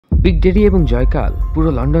Big daddy এবং জয়কাল পুরো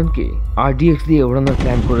লন্ডনকে RDX দিয়ে ওড়ানোর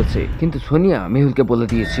প্ল্যান করেছে, কিন্তু সোনিয়া মেহুলকে বলে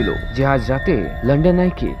দিয়েছিল যে আজ রাতে লন্ডন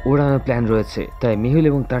আইকে ওড়ানোর প্ল্যান রয়েছে। তাই মেহুল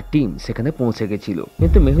এবং তার টিম সেখানে পৌঁছে গেছিল,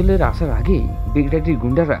 কিন্তু মেহুলের আসার আগেই বিগ ড্যাডির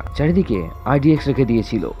গুন্ডারা চারিদিকে RDX রেখে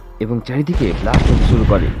দিয়েছিল এবং চারিদিকে ব্লাস্ট হতে শুরু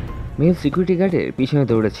করে। মেহুল সিকিউরিটি গার্ডের পিছনে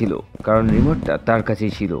দৌড়েছিল, কারণ রিমোটটা তার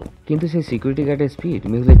কাছেই ছিল, কিন্তু সেই সিকিউরিটি গার্ডের স্পিড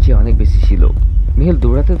মেহুলের চেয়ে অনেক বেশি ছিল। মেহুল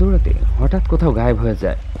দৌড়াতে দৌড়াতে হঠাৎ কোথাও গায়েব হয়ে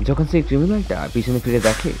যায়। যখন সেই ক্রিমিনালটা পিছনে ফিরে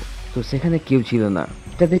দেখে তো সেখানে কেউ ছিল না।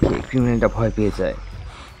 এটা দেখে ক্রিমিনালটা ভয় পেয়ে যায়।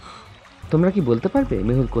 তোমরা কি বলতে পারবে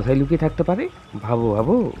মেহুল কোথায় লুকিয়ে থাকতে পারে? ভাবো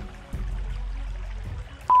ভাবো।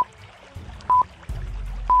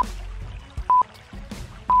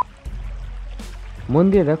 মন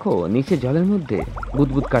দিয়ে দেখো, নিচে জলের মধ্যে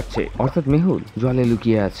বুদবুদ কাটছে, অর্থাৎ মেহুল জলে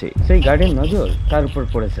লুকিয়ে আছে। সেই গার্ডের নজর তার উপর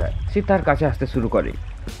পড়ে যায়। সে তার কাছে আসতে শুরু করে,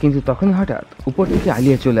 কিন্তু তখন হঠাৎ উপর থেকে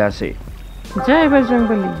আলিয়া চলে আসে। জয়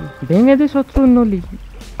বজরংবলী, ভেঙে দে শত্রুর নলি।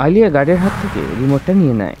 আলিয়া গার্ডের হাত থেকে রিমোটটা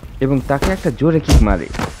নিয়ে নেয় এবং তাকে একটা জোরে কিক মারে,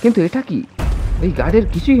 কিন্তু এটা কি, ওই গার্ডের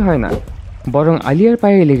কিছুই হয় না, বরং আলিয়ার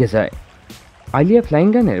পায়ে লেগে যায়। আলিয়া ফ্লাইং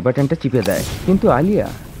গানের বাটনটা চিপে দেয়, কিন্তু আলিয়া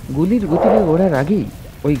গুলির গতিবেগ ওড়ার আগেই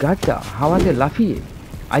ওই গার্ডটা হাওয়াতে লাফিয়ে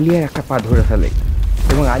আলিয়ার একটা পা ধরে ফেলে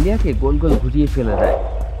এবং আলিয়াকে গোল গোল ঘুরিয়ে ফেলে দেয়।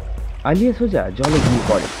 আলিয়া সোজা জলে গিয়ে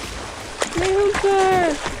পড়ে।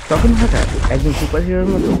 তখন হঠাৎ একজন সুপার হিরোর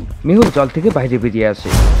মতো মেহুল জল থেকে বাইরে বেরিয়ে আসে।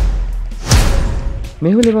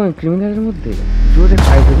 মেহুল এবং ক্রিমিনালের মধ্যে জোরে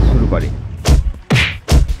ফাইট হতে শুরু করে।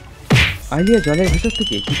 আলিয়া জলের ভেতর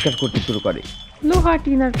থেকে চিৎকার করতে শুরু করে, লোহা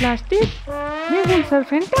টিনার plastic, Mehul sir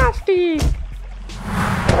fantastic.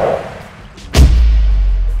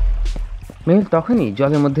 Mehul তখনই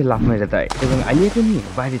জলের মধ্যে লাফ মেরে দেয় এবং আলিয়াকে নিয়ে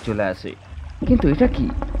বাইরে চলে আসে। কিন্তু এটা কি,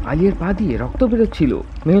 আলিয়ার পা দিয়ে রক্ত বেরোচ্ছিল।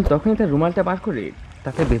 মেহুল তখনই তার রুমালটা বার করে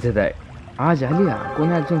তাতে বেঁধে দেয়। আজ আলিয়া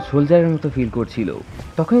কোনো একজন সোলজারের মতো ফিল করছিল।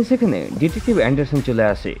 তখনই সেখানে ডিটেকটিভ অ্যান্ডারসন চলে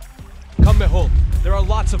আসে।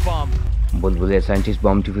 বুলবুলিয়া সায়েন্টিস্ট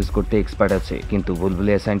বম ডিফিউজ করতে এক্সপার্ট আছে, কিন্তু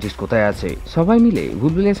বুলবুলিয়া সায়েন্টিস্ট কোথায় আছে? সবাই মিলে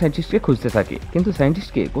বুলবুলিয়া সায়েন্টিস্টকে খুঁজতে থাকে, কিন্তু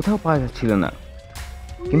সায়েন্টিস্টকে কোথাও পাওয়া যাচ্ছিল না।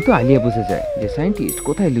 কিন্তু আলিয়া বুঝে যায় যে সায়েন্টিস্ট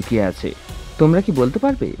কোথায় লুকিয়ে আছে। তোমরা কি বলতে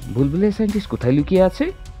পারবে বুলবুলিয়া সায়েন্টিস্ট কোথায় লুকিয়ে আছে?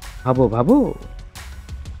 ভাবো ভাবো।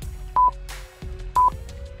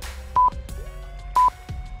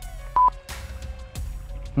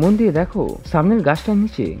 মন দিয়ে দেখো, সামনের গাছটার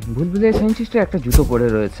নিচে বুলবুলিয়া সায়েন্টিস্টের একটা জুতো পড়ে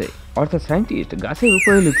রয়েছে, অর্থাৎ সায়েন্টিস্ট গাছের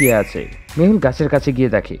উপরে লুকিয়ে আছে। মেহুল গাছের কাছে গিয়ে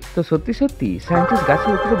দেখে তো সত্যি সত্যি সায়েন্টিস্ট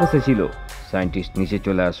গাছের উপরে বসেছিল। সায়েন্টিস্ট নিচে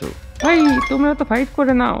চলে আসো। ভাই, তোমরা তো ফাইট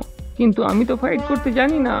করে নাও, কিন্তু আমি তো ফাইট করতে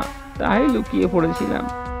জানি না, তাই লুকিয়ে পড়েছিলাম।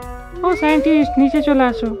 ও সায়েন্টিস্ট, নিচে চলে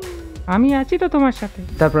আসো, আমি আছি তো তোমার সাথে।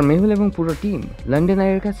 তারপর মেহুল এবং পুরো টিম লন্ডন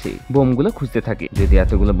আইয়ের কাছে বোমগুলো খুঁজতে থাকে। যদি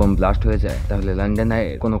এতগুলো বোম ব্লাস্ট হয়ে যায় তাহলে লন্ডন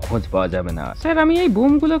আইয়ের কোনো খোঁজ পাওয়া যাবে না। স্যার, আমি এই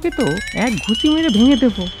বোমগুলোকে তো এক ঘুষি মেরে ভেঙে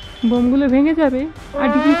দেবো, বোমগুলো ভেঙে যাবে আর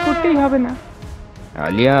ডিফিউজ করতেই হবে না।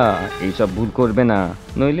 আলিয়া, এইসব ভুল করবে না,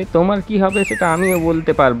 নইলে তোমার কি হবে সেটা আমিও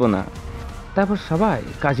বলতে পারবো না। তারপর সবাই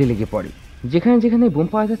কাজে লেগে পড়ে। যেখানে যেখানে বোম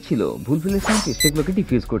পাওয়া যাচ্ছিল বুলবুলিয়া সায়েন্টিস্ট সেগুলোকে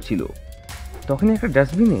ডিফিউজ করছিল। তখন একটা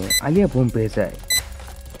ডাস্টবিনে আলিয়া বোম পেয়ে যায়।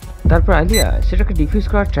 তারপর আলিয়া সেটাকে ডিফিউজ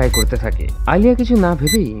করার ট্রাই করতে থাকে। আলিয়া কিছু না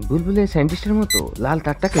ভেবেই বুলবুলিয়া সায়েন্টিস্টের মতো লাল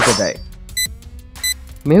তারটা কেটে দেয়।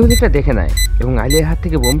 মেহুল এটা দেখে নেয় এবং আলিয়ার হাত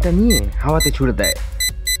থেকে বোমটা নিয়ে হাওয়াতে ছুড়ে দেয়।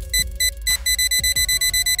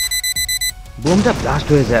 বোমটা ব্লাস্ট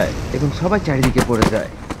হয়ে যায় এবং সবাই চারিদিকে পড়ে যায়।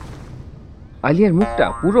 আলিয়ার মুখটা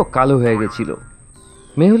পুরো কালো হয়ে গেছিল।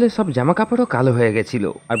 মেহুলের সব জামা কাপড়ও কালো হয়ে গেছিল,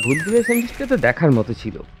 আর বুলবুলিয়া সায়েন্টিস্টকে তো দেখার মতো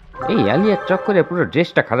ছিল। এই আলিয়ার চক্করে পুরো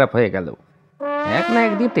ড্রেসটা খারাপ হয়ে গেল, এক না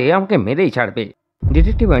একদিনতে আমাকে মেরেই ছাড়বে।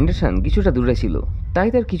 ডিটেকটিভ অ্যান্ডারসন কিছুটা দূরে ছিল, তাই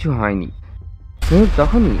তার কিছু হয়নি। মেহুল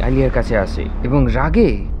তখনই আলিয়ার কাছে আসে এবং রাগে,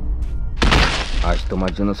 আজ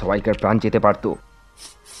তোমার জন্য সবাইকার প্রাণ যেতে পারতো।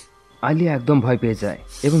 আলিয়া একদম ভয় পেয়ে যায়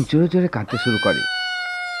এবং জোরে জোরে কাঁদতে শুরু করে।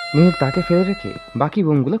 মেহুল তাকে ফেলে রেখে বাকি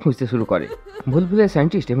বোমগুলো খুঁজতে শুরু করে। বুলবুলিয়া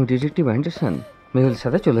সায়েন্টিস্ট এবং ডিটেকটিভ অ্যান্ডারসন মেহুলের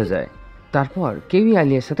সাথে চলে যায়। তারপর কেউই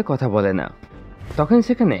আলিয়ার সাথে কথা বলে না। তখন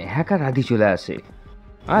সেখানে হ্যাকার আদি চলে আসে।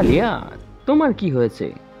 আলিয়া, তোমার কি হয়েছে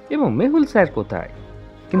এবং মেহুল স্যার কোথায়?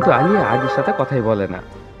 কিন্তু আলিয়া আদির সাথে কথাই বলে না।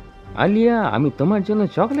 আলিয়া, আমি তোমার জন্য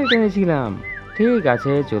চকলেট এনেছিলাম। ঠিক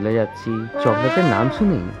আছে, চলে যাচ্ছি। চকলেটের নাম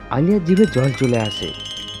শুনেই আলিয়ার জিভে জল চলে আসে।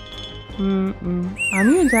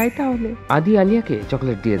 আমিও যাই তাহলে। আদি আলিয়াকে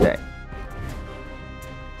চকলেট দিয়ে দেয়।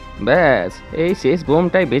 ব্যাস, এই শেষ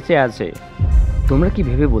বোমটাই বেঁচে আছে। তোমরা কি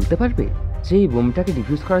ভেবে বলতে পারবে যে এই বোমটাকে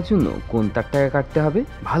ডিফিউজ করার জন্য কোন তারটাকে কাটতে হবে?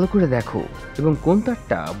 ভালো করে দেখো এবং কোন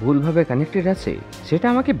তারটা ভুলভাবে কানেক্টেড আছে সেটা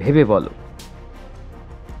আমাকে ভেবে বলো।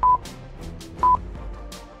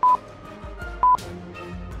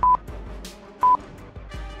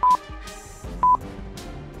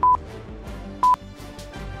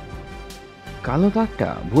 কালো তারটা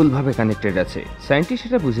ভুলভাবে কানেক্টেড আছে। সায়েন্টিস্ট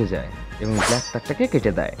সেটা বুঝে যায় এবং ব্ল্যাক তারটাকে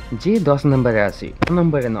কেটে দেয়। যে 10 নম্বরে আছে,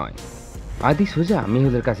 নম্বরে নয়। আদি সোজা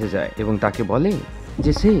মেহুলের কাছে যায় এবং তাকে বলে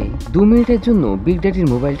যে সে 2 মিনিটের জন্য বিগ ড্যাডির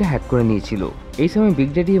মোবাইলটা হ্যাক করে নিয়েছিল। এই সময় বিগ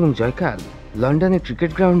ড্যাডি এবং জয়কাল লন্ডনের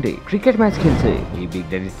ক্রিকেট গ্রাউন্ডে ক্রিকেট ম্যাচ খেলছে। এই বিগ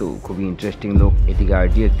ড্যাডি তো খুবই ইন্টারেস্টিং লোক, এদিকে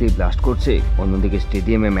আরডিএক্স ব্লাস্ট করছে, অন্যদিকে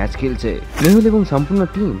স্টেডিয়ামে ম্যাচ খেলছে। মেহুল এবং সম্পূর্ণ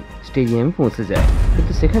টিম স্টেডিয়ামে পৌঁছে যায়,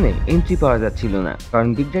 কিন্তু সেখানে এন্ট্রি পাওয়া যাচ্ছিল না, কারণ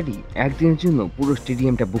বিগ ড্যাডি একদিনের জন্য পুরো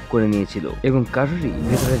স্টেডিয়ামটা বুক করে নিয়েছিল এবং কারোরই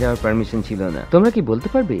ভেতরে যাওয়ার পারমিশন ছিল না। তোমরা কি বলতে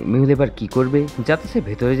পারবে মেহুল এবার কি করবে যাতে সে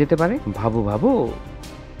ভেতরে যেতে পারে? ভাবো ভাবো।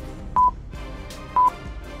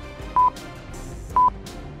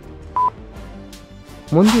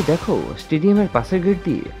 মন দিয়ে দেখো, স্টেডিয়ামের পাশের গেট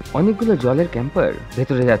দিয়ে অনেকগুলো জলের ক্যাম্পার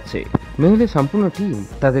ভেতরে যাচ্ছে। মেহুলের সম্পূর্ণ টিম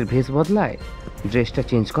তাদের ভেস বদলায়, ড্রেসটা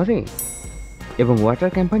চেঞ্জ করে এবং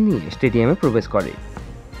ওয়াটার ক্যাম্পার নিয়ে স্টেডিয়ামে প্রবেশ করে।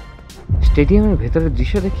 স্টেডিয়ামের ভেতরের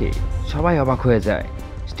দৃশ্য দেখে সবাই অবাক হয়ে যায়।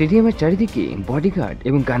 স্টেডিয়ামের চারিদিকে বডিগার্ড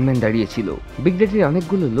এবং গানম্যান দাঁড়িয়ে ছিল। বিগ ড্যাডির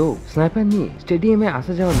অনেকগুলো লোক স্নাইপার নিয়ে স্টেডিয়ামে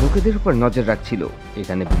আসা যাওয়া লোকেদের উপর নজর রাখছিল।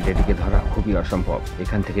 এখানে বিগ ড্যাডিকে ধরা খুবই অসম্ভব,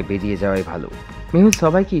 এখান থেকে বেরিয়ে যাওয়াই ভালো। মেহুল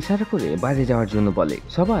সবাইকে ইশারা করে বাইরে যাওয়ার জন্য বলে।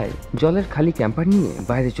 সবাই জলের খালি ক্যাম্পার নিয়ে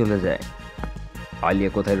বাইরে চলে যায়।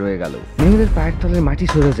 আলিয়া কোথায় রয়ে গেল? মেহুলের পায়ের তলের মাটি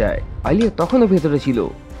সরে যায়। আলিয়া তখনও ভেতরে ছিল।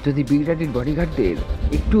 যদি বিগ ড্যাডির বডিগার্ডদের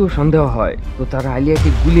একটুও সন্দেহ হয় তো তারা আলিয়াকে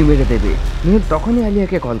গুলি মেরে দেবে। মেহুল তখনই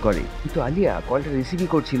আলিয়াকে কল করে, কিন্তু আলিয়া কলটা রিসিভই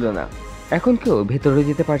করছিল না। এখন কেউ ভেতরে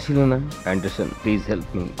যেতে পারছিল না। Anderson, please help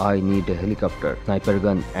me, I need a helicopter, sniper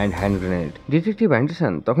গান and hand grenade. Detective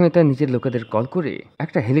Anderson তখনই তার নিজের লোকেদের কল করে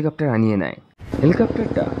একটা হেলিকপ্টার আনিয়ে নেয়।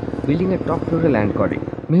 হেলিকপ্টারটা বিল্ডিং এর টপ ফ্লোরে ল্যান্ড করে।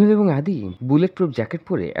 মেহুল এবং আদি বুলেট প্রুফ জ্যাকেট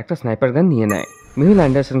পরে একটা স্নাইপার গান নিয়ে নেয়। মেহুল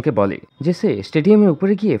অ্যান্ডারসনকে বলে যে সে স্টেডিয়ামের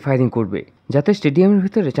উপরে গিয়ে ফায়ারিং করবে, যাতে স্টেডিয়ামের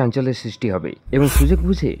ভিতরে চাঞ্চল্যের সৃষ্টি হবে এবং সুযোগ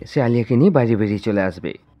বুঝে সে আলিয়াকে নিয়ে বাইরে বেরিয়ে চলে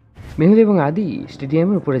আসবে। মেহুল এবং আদি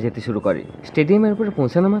স্টেডিয়ামের উপরে যেতে শুরু করে। স্টেডিয়ামের উপরে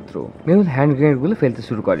পৌঁছানো মাত্র মেহুল হ্যান্ড গ্রেনেডগুলো ফেলতে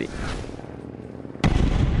শুরু করে।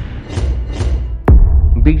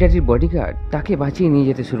 বিগ ড্যাডির বডিগার্ড তাকে বাঁচিয়ে নিয়ে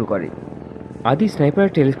যেতে শুরু করে। আদি স্নাইপার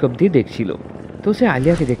টেলিস্কোপ দিয়ে দেখছিল, তো সে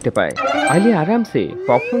আলিয়াকে দেখতে পায়। আলিয়া আরামসে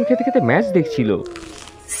পপকর্ন খেতে খেতে ম্যাচ দেখছিল।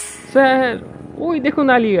 স্যার, ওই দেখুন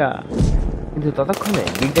আলিয়া। কিন্তু ততক্ষণে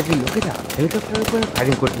বিগ ড্যাডির লোকেরা হেলিকপ্টারের উপরে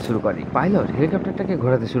ফায়ারিং করতে শুরু করে। পাইলট হেলিকপ্টারটাকে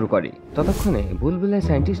ঘোরাতে শুরু করে। ততক্ষণে বুলবুলের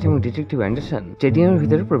সায়েন্টিস্ট এবং ডিটেকটিভ অ্যান্ডারসন স্টেডিয়ামের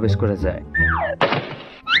ভিতরে প্রবেশ করে যায়।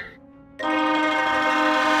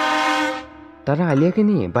 তারা আলিয়াকে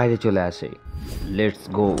নিয়ে বাইরে চলে আসে। Let's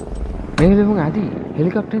go. মেহুল এবং আদি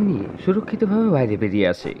হেলিকপ্টার নিয়ে সুরক্ষিতভাবে বাইরে বেরিয়ে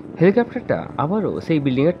আসে। হেলিকপ্টারটা আবারও সেই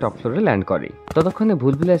বিল্ডিং এর টপ ফ্লোরে ল্যান্ড করে। ততক্ষণে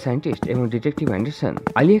ভুলভুলার সায়েন্টিস্ট এবং ডিটেকটিভ অ্যান্ডারসন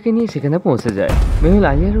আলিয়াকে নিয়ে সেখানে পৌঁছে যায়। মেহুল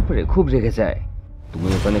আলিয়ার উপরে খুব রেগে যায়। তুমি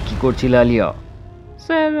ওখানে কি করছিলে আলিয়া?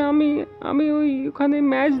 স্যার, আমি ওখানে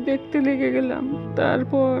ম্যাচ দেখতে লেগে গেলাম,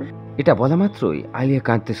 তারপর। এটা বলা মাত্রই আলিয়া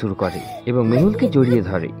কাঁদতে শুরু করে এবং মেহুলকে জড়িয়ে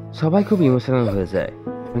ধরে। সবাই খুব ইমোশনাল হয়ে যায়।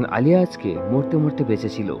 আলিয়া আজকে মরতে মরতে বেঁচে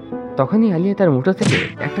ছিল। তখনই আলিয়া তার মুঠো থেকে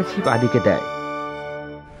একটা ছিপ আদিকে দেয়।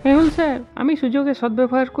 মেহুল স্যার, আমি সুযোগের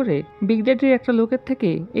সদ্ব্যবহার করে বিগ ড্যাডির একটা লোকের থেকে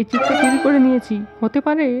এই চিপটা চুরি করে নিয়েছি। হতে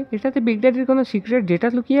পারে এটাতে বিগ ড্যাডির কোনো সিক্রেট ডেটা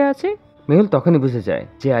লুকিয়ে আছে। মেহুল তখনই বুঝে যায়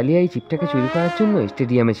যে আলিয়া এই চিপটাকে চুরি করার জন্য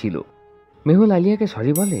স্টেডিয়ামে ছিল। মেহুল আলিয়াকে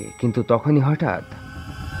সরি বলে, কিন্তু তখনই হঠাৎ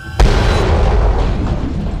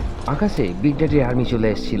আকাশে বিগ ড্যাডির আর্মি চলে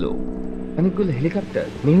এসেছিল। অনেকগুলো হেলিকপ্টার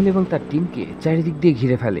মেহুল এবং তার টিমকে চারিদিক দিয়ে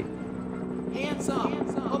ঘিরে ফেলে।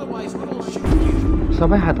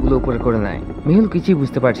 সবাই হাতগুলো উপরে করে নেয়। মেহুল কিছুই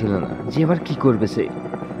বুঝতে পারছিল না যে এবার কি করবে সে।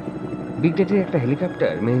 বিগ ড্যাডির একটা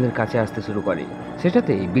হেলিকপ্টার মেহুলের কাছে আসতে শুরু করে।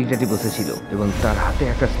 সেটাতে বিগ ড্যাডি বসেছিল এবং তার হাতে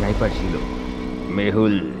একটা স্নাইপার ছিল।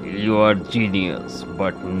 Mehul, you are genius,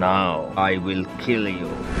 but now I will kill you.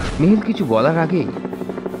 Mehul কিছু বলার আগেই,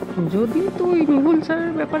 যদি তুই মেহুল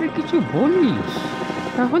স্যারের ব্যাপারে কিছু বলিস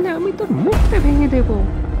তাহলে আমি তোর মুখটা ভেঙে দেব।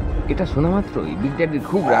 এটা শোনা মাত্রই বিগ ড্যাডির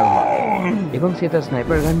খুব রাগ হয় এবং সে তার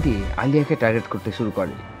স্নাইপার গান দিয়ে আলিয়াকে টার্গেট করতে শুরু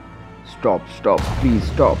করে। Stop stop, please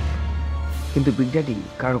stop. কিন্তু বিগ ড্যাডি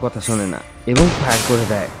কারোর কথা শোনে না এবং ফায়ার করে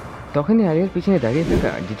দেয়। তখনই আলিয়ার পিছনে দাঁড়িয়ে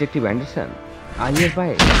থাকা ডিটেকটিভ অ্যান্ডারসন আলিয়ার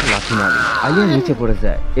পায়ে লাথি মারে। আলিয়া নিচে পড়ে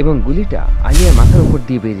যায় এবং গুলিটা আলিয়ার মাথার উপর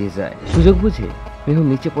দিয়ে বেরিয়ে যায়। সুযোগ বুঝে মেহুল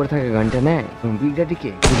নিচে পড়ে থাকা গানটা নেয় এবং বিগ ড্যাডিকে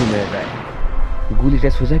গুলি মেরে দেয়। গুলিটা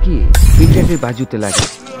সোজা গিয়ে বিগ ড্যাডির বাজুতে লাগে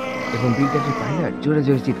এবং বিগ ড্যাডির পাইলট জোরে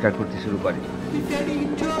জোরে চিৎকার করতে শুরু করে।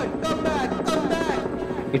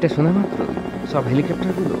 এটা শোনা মাত্র সব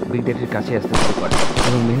হেলিকপ্টারগুলো বিগ ড্যাডির কাছে আসতে শুরু করে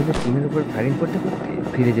এবং মেহুলের টিমের উপর ফায়ারিং করতে করতে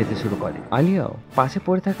ফিরে যেতে শুরু করে। আলিয়াও পাশে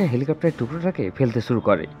পড়ে থাকা হেলিকপ্টারের টুকরোটাকে ফেলতে শুরু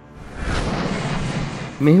করে।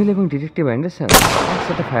 মেহুল এবং ডিটেকটিভ অ্যান্ডারসন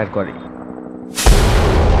একসাথে ফায়ার করে।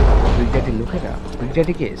 বিগ ড্যাডির লোকেরা বিগ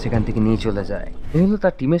ড্যাডিকে সেখান থেকে নিয়ে চলে যায়। মেহুল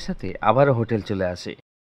তার টিমের সাথে আবারও হোটেল চলে আসে।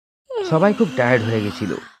 সবাই খুব টায়ার্ড হয়ে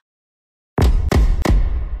গেছিল।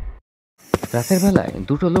 রাতের বেলায়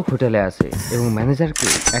দুটো লোক হোটেলে আসে এবং ম্যানেজারকে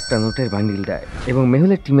একটা নোটের বান্ডিল দেয় এবং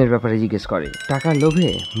মেহুলের টিমের ব্যাপারে জিজ্ঞেস করে। টাকার লোভে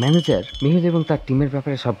ম্যানেজার মেহুল এবং তার টিমের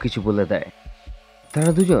ব্যাপারে সবকিছু বলে দেয়।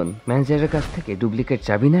 তারা দুজন ম্যানেজারের কাছ থেকে ডুপ্লিকেট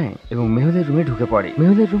চাবি নেয় এবং মেহুলের রুমে ঢুকে পড়ে।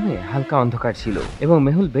 মেহুলের রুমে হালকা অন্ধকার ছিল এবং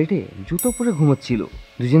মেহুল বেডে জুতো পরে ঘুমোচ্ছিল।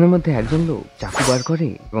 দুজনের মধ্যে একজন লোক চাকু বার করে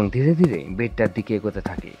এবং ধীরে ধীরে বেডটার দিকে এগোতে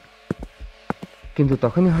থাকে। কিন্তু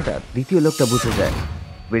তখনই হঠাৎ দ্বিতীয় লোকটা বুঝে যায়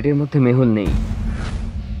বেডের মধ্যে মেহুল নেই।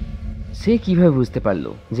 সে কিভাবে বুঝতে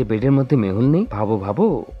পারলো যে বেডের মধ্যে মেহুল নেই? ভাবো ভাবো।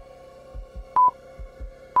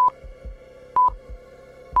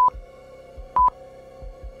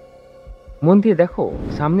 মন দিয়ে দেখো,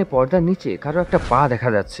 সামনে পর্দার নিচে কারো একটা পা দেখা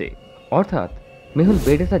যাচ্ছে। অর্থাৎ মেহুল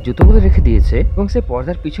বেডে তার জুতোগুলো রেখে দিয়েছে এবং সে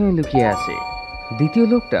পর্দার পিছনে লুকিয়ে আছে। দ্বিতীয়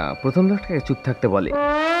লোকটা প্রথম লোকটাকে চুপ থাকতে বলে।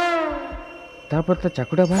 তারপর তার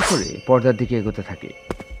চাকুটা বার করে পর্দার দিকে এগোতে থাকে।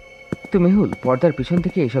 তো মেহুল পর্দার পিছন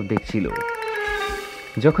থেকে এসব দেখছিল।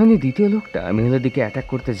 যখনই দ্বিতীয় লোকটা মেহুলের দিকে অ্যাটাক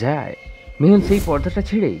করতে যায়, মেহুল সেই পর্দাটা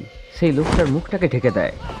ছেড়েই সেই লোকটার মুখটাকে ঢেকে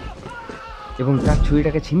দেয় এবং তার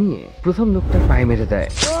ছুরিটাকে ছিনিয়ে প্রথম লোকটার পায়ে মেরে দেয়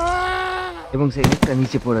এবং সেই লোকটা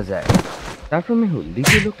নিচে পড়ে যায়। তারপর মেহুল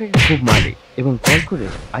দ্বিতীয় লোকটাকে খুব মারে এবং কল করে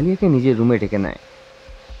আলিয়াকে নিজের রুমে ডেকে নেয়।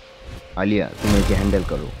 আলিয়া, তুমি একে হ্যান্ডেল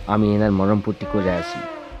করো, আমি এনার মরমপট্টি করে আসি।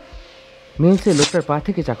 মেহুল সেই লোকটার পা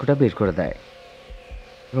থেকে চাকুটা বের করে দেয়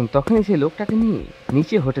এবং তখনই সেই লোকটাকে নিয়ে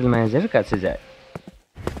নিচে হোটেল ম্যানেজারের কাছে যায়।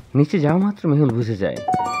 নিচে যাওয়া মাত্র মেহুল বুঝে যায়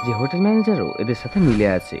যে হোটেল ম্যানেজারও এদের সাথে মিলে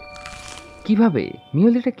আছে। কিভাবে?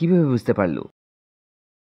 মেহুল এটা কিভাবে বুঝতে পারলো?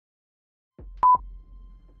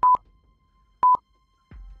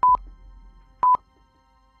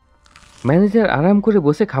 ম্যানেজার আরাম করে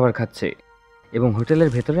বসে খাবার খাচ্ছে এবং হোটেলের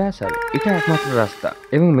ভেতরে আসার এটা একমাত্র রাস্তা।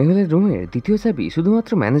 এবং মেহুলের রুমের দ্বিতীয় চাবি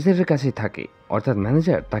শুধুমাত্র ম্যানেজারের কাছেই থাকে। অর্থাৎ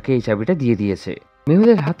ম্যানেজার তাকে এই চাবিটা দিয়ে দিয়েছে।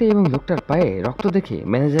 মেহুলের হাতে এবং লোকটার পায়ে রক্ত দেখে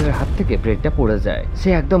ম্যানেজারের হাত থেকে ব্রেডটা পড়ে যায়। সে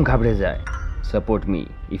একদম ঘাবড়ে যায়। Support me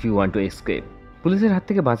if you want to escape. পুলিশের হাত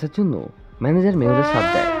থেকে বাঁচার জন্য ম্যানেজার মেহুলের সাথ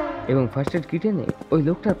দেয় এবং ফার্স্ট এড কিট এনে ওই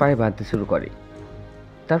লোকটার পায়ে বাঁধতে শুরু করে।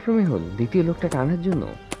 তারপর মেহুল দ্বিতীয় লোকটাকে আনার জন্য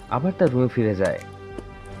আবার তার রুমে ফিরে যায়।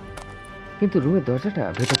 কিন্তু রুমের দরজাটা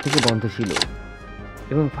ভেতর থেকে বন্ধ ছিল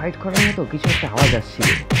এবং ফাইট করার মতো কিছু একটা আওয়াজ আসছিল।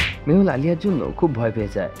 মেহুল আলিয়ার জন্য খুব ভয়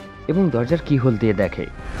পেয়ে যায় এবং দরজার কি হোল দিয়ে দেখে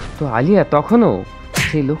তো আলিয়া তখনও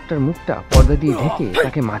সেই লোকটার মুখটা পর্দা দিয়ে ঢেকে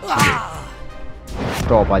তাকে মারছিল।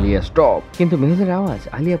 Stop Alia, stop! কিন্তু মেহুলের আওয়াজ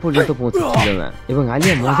আলিয়া পর্যন্ত পৌঁছেছিল না এবং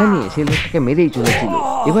আলিয়া মজা নিয়ে সেই লোকটাকে মেরেই চলেছিল।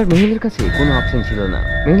 এবার মেহুলের কাছে কোনো অপশন ছিল না।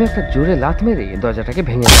 মেহুল একটা জোরে লাথ মেরে দরজাটাকে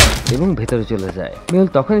ভেঙে দেয় এবং ভেতরে চলে যায়। মেহুল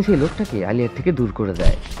তখনই সেই লোকটাকে আলিয়ার থেকে দূর করে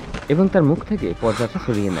দেয় এবং তার মুখ থেকে পর্দাটা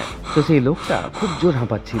সরিয়ে নেয়। তো সেই লোকটা খুব জোর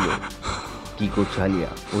হাঁপাচ্ছিল। কি করছো আলিয়া?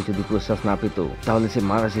 ও যদি প্রশ্বাস না পেত তাহলে সে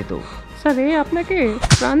মারা যেত। স্যার, এ আপনাকে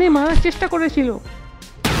প্রাণে মারার চেষ্টা করেছিল।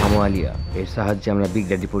 থামো আলিয়া, এর সাহায্যে আমরা বিগ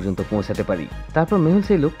ড্যাডি পর্যন্ত পৌঁছাতে পারি। তারপর মেহুল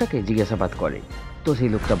সেই লোকটাকে জিজ্ঞাসাবাদ করে। তো সেই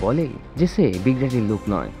লোকটা বলে যে সে বিগ ড্যাডির লোক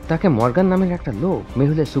নয়, তাকে মর্গান নামের একটা লোক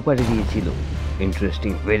মেহুলের সুপারি দিয়েছিল।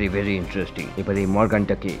 Interesting, very very interesting. এবার এই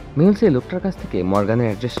মর্গানটাকে? মেহুল সেই লোকটার কাছ থেকে মর্গানের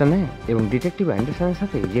অ্যাড্রেসটা নেয় এবং ডিটেকটিভ অ্যান্ডারসনের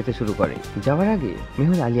সাথে যেতে শুরু করে। যাওয়ার আগে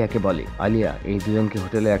মেহুল আলিয়াকে বলে, আলিয়া, এই দুজনকে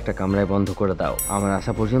হোটেলে একটা কামরায় বন্ধ করে দাও, আমার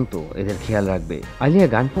আসা পর্যন্ত এদের খেয়াল রাখবে। আলিয়া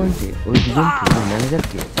গান পয়েন্টে ওই দুজনকে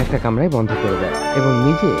ম্যানেজারকে একটা কামরায় বন্ধ করে দেয় এবং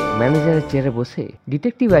নিজে ম্যানেজারের চেয়ারে বসে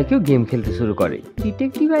ডিটেকটিভ আইকিউ গেম খেলতে শুরু করে।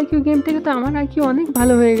 ডিটেকটিভ আইকিউ গেম থেকে তো আমার আইকিউ অনেক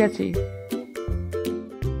ভালো হয়ে গেছে।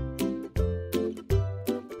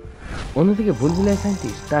 অন্যদিকে বুলবুলের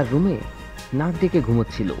সায়েন্টিস্ট তার রুমে নাক ডেকে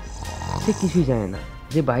ঘুমোচ্ছিল। সে কিছুই জানে না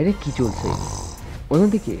যে বাইরে কি চলছে।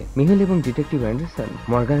 অন্যদিকে মেহুল এবং ডিটেকটিভ অ্যান্ডারসন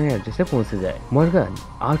মর্গানের অ্যাড্রেসে পৌঁছে যায়। মর্গান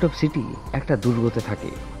আউট অফ সিটি একটা দুর্গতে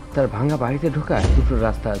থাকে। তার ভাঙা বাড়িতে ঢোকার দুটো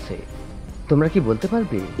রাস্তা আছে। তোমরা কি বলতে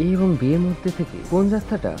পারবে এ এবং বি এর মধ্যে থেকে কোন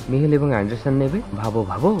রাস্তাটা মেহুল এবং অ্যান্ডারসন নেবে? ভাবো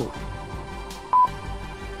ভাবো।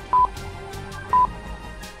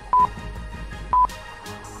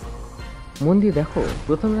 মন দিয়ে দেখো,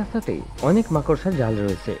 প্রথম রাস্তাতে অনেক মাকড়সার জাল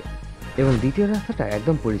রয়েছে এবং দ্বিতীয় রাস্তাটা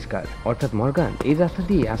একদম পরিষ্কার। অর্থাৎ মর্গান এই রাস্তা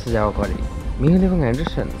দিয়ে আসা যাওয়া করে। মেহুল এবং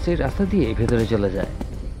অ্যান্ডারসন সেই রাস্তা দিয়ে ভেতরে চলে যায়।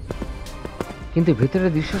 কিন্তু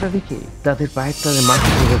ভেতরের দৃশ্যটা দেখে তাদের পায়ের তলে মাটি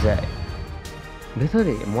ঢুকে যায়।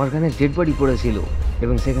 ভেতরে মর্গানের ডেড বডি পড়েছিল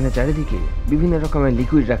এবং সেখানে চারিদিকে বিভিন্ন রকমের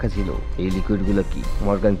লিকুইড রাখা ছিল। এই লিকুইডগুলো কি?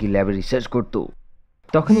 মর্গান কি ল্যাবে রিসার্চ করতো?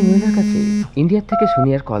 তখনই মেহুলের কাছে ইন্ডিয়ার থেকে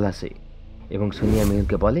সোনিয়ার কল আসে এবং সোনিয়া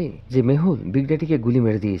মেহুলকে বলে যে মেহুল বিগ ড্যাডিকে গুলি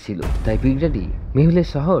মেরে দিয়েছিল, তাই বিগ ড্যাডি মেহুলের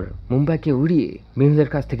শহর মুম্বাইকে উড়িয়ে মেহুলের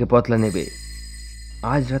কাছ থেকে বদলা নেবে।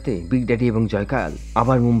 আজ রাতে বিগ ড্যাডি এবং জয়কাল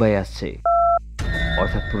আবার মুম্বাই আসছে।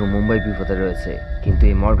 অর্থাৎ পুরো মুম্বাই বিপদে রয়েছে। কিন্তু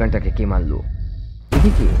এই মর্গানটাকে কে মারলো?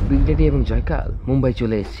 এদিকে বিগ ড্যাডি এবং জয়কাল মুম্বাই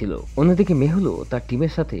চলে এসেছিল। অন্যদিকে মেহুলও তার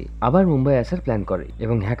টিমের সাথে আবার মুম্বাই আসার প্ল্যান করে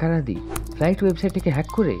এবং হ্যাকার আদি ফ্লাইট ওয়েবসাইটটিকে হ্যাক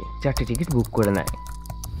করে 4টি টিকিট বুক করে নেয়।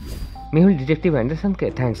 মেহুল ডিটেকটিভ অ্যান্ডারসনকে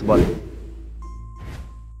থ্যাঙ্কস বলে।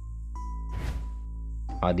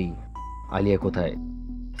 আদি, আলিয়া কোথায়?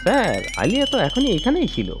 স্যার, আলিয়া তো এখনই এখানেই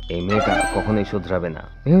ছিল। এই মেয়েটা কখনোই শুধরাবে না।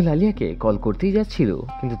 মেহুল আলিয়াকে কল করতেই যাচ্ছিল,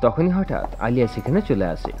 কিন্তু তখনই হঠাৎ আলিয়া সেখানে চলে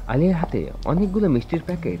আসে। আলিয়ার হাতে অনেকগুলো মিষ্টির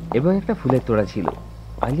প্যাকেট এবং একটা ফুলের তোড়া ছিল।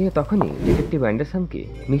 আলিয়া তখনই ডিটেকটিভ অ্যান্ডারসনকে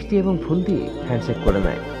মিষ্টি এবং ফুল দিয়ে হ্যান্ডশেক করে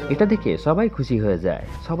নেয়। এটা দেখে সবাই খুশি হয়ে যায়,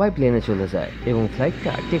 সবাই প্লেনে চলে যায় এবং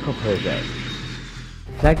ফ্লাইটটা টেক অফ হয়ে যায়।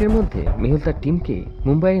 ফ্লাইটের মধ্যে মেহুল তার টিমকে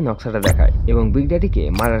মুম্বাইয়ের নকশাটা দেখায় এবং বিগ ড্যাডিকে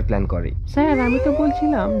মারার প্ল্যান করে। স্যার, আমি তো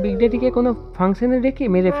বলছিলাম বিগ ড্যাডিকে কোনো ফাংশনে রেখে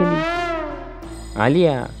মেরে ফেলি।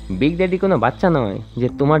 আলিয়া, বিগ ড্যাডি কোনো বাচ্চা নয় যে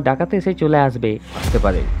তোমার ডাকাতে এসে চলে আসতে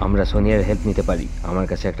পারে। আমরা সোনিয়ার হেল্প নিতে পারি। আমার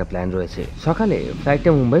কাছে একটা প্ল্যান রয়েছে। সকালে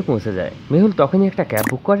ফ্লাইটটা মুম্বাই পৌঁছে যায়। মেহুল তখনই একটা ক্যাব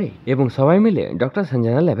বুক করে এবং সবাই মিলে ডক্টর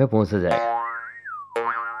সঞ্জনা ল্যাবে পৌঁছে যায়।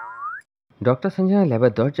 ডক্টর সঞ্জনা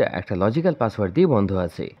ল্যাবের দরজা একটা লজিক্যাল পাসওয়ার্ড দিয়ে বন্ধ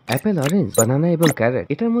আছে। অ্যাপেল, অরেঞ্জ, বানানা এবং ক্যারেট,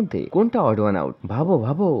 এটার মধ্যে কোনটা অড ওয়ান আউট?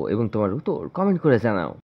 ভাবো এবং তোমার উত্তর কমেন্ট করে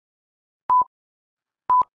জানাও।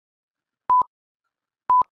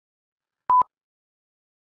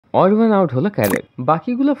 অড ওয়ান আউট হলো ক্যারেট,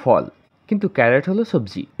 বাকিগুলো ফল, কিন্তু ক্যারেট হলো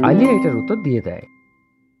সবজি। আলিয়া এটার উত্তর দিয়ে দেয়।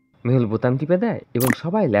 মেহুল বোতাম টিপে দেয় এবং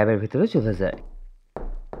সবাই ল্যাবের ভেতরে চলে যায়।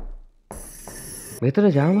 ভেতরে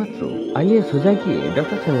যাওয়া মাত্র আলিয়া সোজা গিয়ে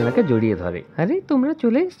ডক্টর সঞ্জনাকে জড়িয়ে ধরে। আরে, তোমরা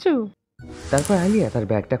চলে এসছো? তারপর আলিয়া তার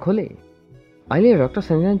ব্যাগটা খোলে। আলিয়া ডক্টর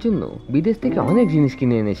সঞ্জনার জন্য বিদেশ থেকে অনেক জিনিস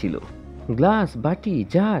কিনে এনেছিল। গ্লাস, বাটি,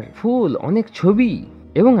 জার, ফুল, অনেক ছবি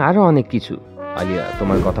এবং আরো অনেক কিছু। আলিয়া,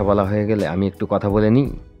 তোমার কথা বলা হয়ে গেলে আমি একটু কথা বলে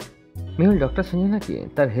নিই। মেহুল ডক্টর সঞ্জনাকে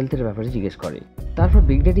তার হেলথের ব্যাপারে জিজ্ঞেস করে। তারপর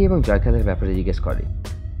বিগ ড্যাডি এবং জয়খালের ব্যাপারে জিজ্ঞেস করে।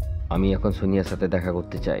 আমি এখন সোনিয়ার সাথে দেখা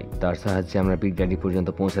করতে চাই, তার সাহায্যে আমরা বিগ ড্যাডি পর্যন্ত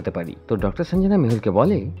পৌঁছাতে পারি। তো ডক্টর সঞ্জনা মেহুলকে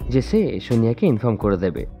বলে যে সে সোনিয়াকে ইনফর্ম করে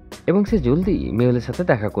দেবে এবং সে জলদি মেহুলের সাথে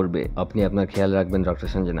দেখা করবে। আপনি আপনার খেয়াল রাখবেন ডক্টর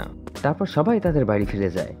সঞ্জনা। তারপর সবাই তাদের বাড়ি ফিরে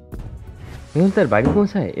যায়। মেহুল তার বাড়ি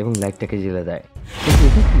পৌঁছায় এবং লাইটটাকে জ্বেলে দেয়। কিন্তু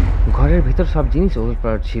এটা কি? ঘরের ভিতর সব জিনিস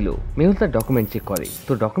ওলটপালট ছিল। মেহুল তার ডকুমেন্ট চেক করে,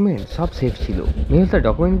 তো ডকুমেন্ট সব সেফ ছিল। মেহুল তার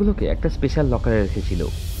ডকুমেন্টগুলোকে একটা স্পেশাল লকারে রেখেছিল,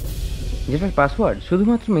 যেটার পাসওয়ার্ড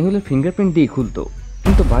শুধুমাত্র মেহুলের ফিঙ্গারপ্রিন্ট দিয়ে খুলতো।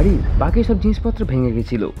 কিন্তু বাড়ির বাকি সব জিনিসপত্র ভেঙে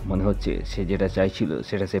গেছিল। মনে হচ্ছে সে যেটা চাইছিল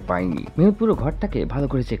সেটা সে পায়নি। মেহুল পুরো ঘরটাকে ভালো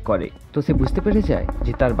করে চেক করে, তো সে বুঝতে পেরে যায়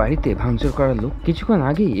যে তার বাড়িতে ভাঙচুর করার লোক কিছুক্ষণ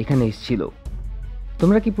আগেই এখানে এসেছিল।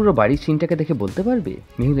 তোমরা কি পুরো বাড়ির সিনটাকে দেখে বলতে পারবে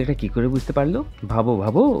মেহুল এটা কি করে বুঝতে পারলো?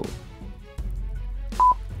 ভাবো।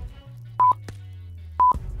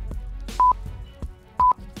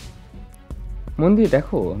 মন দিয়ে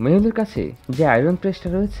দেখো, মেহুলের কাছে যে আয়রন প্রেসটা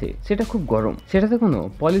রয়েছে সেটা খুব গরম। সেটাতে কোনো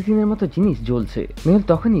পলিথিনের মতো জিনিস জ্বলছে। মেহুল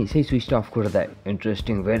তখনই সেই সুইচটা অফ করে দেয়।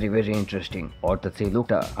 Interesting, very very interesting. অর্থাৎ সেই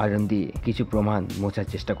লোকটা আয়রন দিয়ে কিছু প্রমাণ মোছার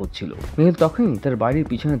চেষ্টা করছিল। মেহুল তখনই তার বাড়ির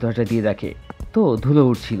পিছনে দরজা দিয়ে দেখে, তো ধুলো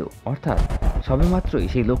উঠছিল। অর্থাৎ সবেমাত্রই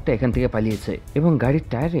সেই লোকটা এখান থেকে পালিয়েছে এবং গাড়ির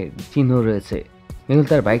টায়ারের চিহ্ন রয়েছে। মেহুল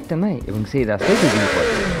তার বাইকটা নেয় এবং সেই রাস্তায় বেরিয়ে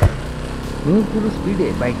পড়ে। মেহুল পুরো স্পিডে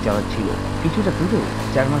বাইক চালাচ্ছিল। কিছুটা দূরে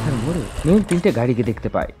চার মাথার মোড়ে মেহুল তিনটে গাড়িকে দেখতে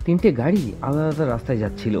পায়। তিনটে গাড়ি আলাদা আলাদা রাস্তায়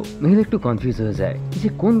যাচ্ছিল। মেহুল একটু কনফিউজ হয়ে যায় যে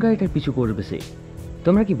কোন গাড়িটার পিছু করবে সে।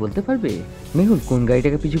 তোমরা কি বলতে পারবে মেহুল কোন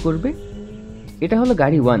গাড়িটাকে পিছু করবে? এটা হলো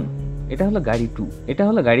গাড়ি 1, এটা হলো গাড়ি 2, এটা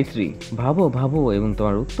হলো গাড়ি 3। ভাবো এবং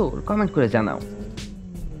তোমার উত্তর কমেন্ট করে জানাও।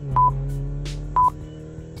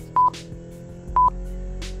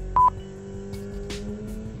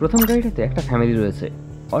 প্রথম গাড়িটাতে একটা ফ্যামিলি রয়েছে,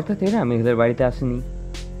 অর্থাৎ এরা মেহুলের বাড়িতে আসেনি।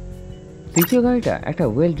 তৃতীয় গাড়িটা একটা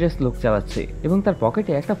ওয়েল ড্রেস লোক চালাচ্ছে এবং তার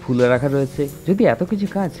পকেটে একটা ফুলও রাখা রয়েছে। যদি এত কিছু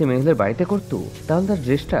কাজ সে মেহুলের বাড়িতে করতো তাহলে তার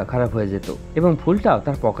ড্রেসটা খারাপ হয়ে যেত এবং ফুলটাও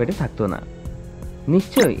তার পকেটে থাকতো না।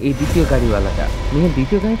 নিশ্চয়ই এই দ্বিতীয় গাড়িওয়ালাটা। মেহুল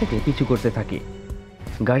দ্বিতীয় গাড়িটাকে পিছু করতে থাকে।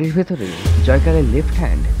 গাড়ির ভেতরে জয়কারের লেফট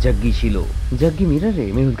হ্যান্ড জাগ্গি ছিল। জাগ্গি মিররে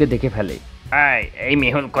মেহুলকে দেখে ফেলে। এই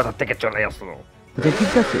মেহুল কোথা থেকে চলে আসলো?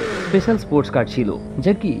 জাগ্গির কাছে স্পেশাল স্পোর্টস কার ছিল।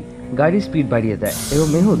 জাগ্গি গাড়ির স্পিড বাড়িয়ে দেয় এবং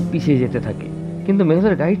মেহুল পিছিয়ে যেতে থাকে। কিন্তু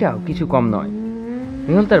মেহুলের গাড়িটাও কিছু কম নয়।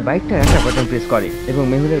 মেহুল তার বাইকটা একটা বাটন প্রেস করে এবং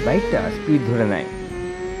মেহুলের বাইকটা স্পিড ধরে নেয়।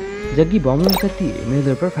 জাগ্গি বম লঞ্চার দিয়ে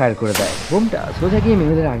মেহুলের উপর ফায়ার করে দেয়। বোমটা সোজা গিয়ে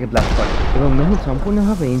মেহুলের আগে ব্লাস্ট করে এবং মেহুল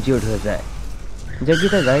সম্পূর্ণভাবে ইনজিওর্ড হয়ে যায়। জাগ্গি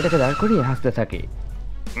তার গাড়িটাকে দাঁড় করিয়ে হাসতে থাকে।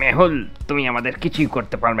 মেহুল, তুমি আমাদের কিছুই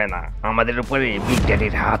করতে পারবে না। আমাদের উপরে বিগ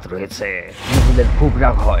ড্যাডির হাত রয়েছে। মেহুলের খুব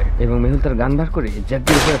রাগ হয় এবং মেহুল তার গান বার করে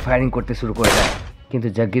জাগ্গির উপরে ফায়ারিং করতে শুরু করে দেয়। কিন্তু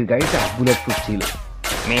জাগ্গির গাড়িটা বুলেট প্রুফ ছিল।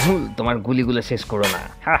 মেহুল, তোমার গুলিগুলো শেষ করো না।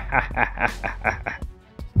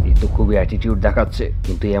 এই তো খুবই অ্যাটিটিউড দেখাচ্ছে,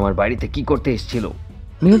 কিন্তু এই আমার বাড়িতে কি করতে এসেছিল?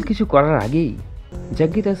 মেহুল কিছু করার আগেই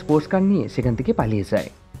জাগ্গি তার স্পোর্টস কার নিয়ে সেখান থেকে পালিয়ে যায়।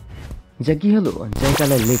 জাগ্গি হলো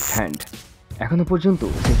জয়কালের লেফট হ্যান্ড। এখনো পর্যন্ত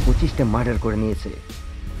সে 25টা মার্ডার করে নিয়েছে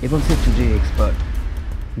এবং সে চুরির এক্সপার্ট।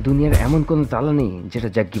 দুনিয়ার এমন কোনো তালা নেই যেটা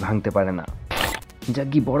জাগ্গি ভাঙতে পারে না।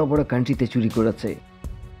 জাগ্গি বড় বড় কান্ট্রিতে চুরি করেছে,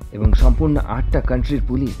 এবং সম্পূর্ণ 8টা কান্ট্রির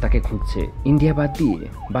পুলিশ তাকে খুঁজছে। ইন্ডিয়া বাদ দিয়ে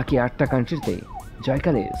বাকি 8টা কান্ট্রিতে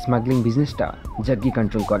জয়কালের স্মাগলিং বিজনেসটা জাগ্গি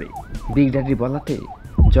কন্ট্রোল করে। বিগ ড্যাডি বলাতে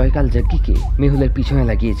জয়কাল জাগ্গিকে মেহুলের পিছনে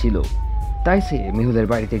লাগিয়েছিল, তাই সে মেহুলের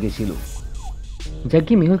বাড়িতে গেছিল।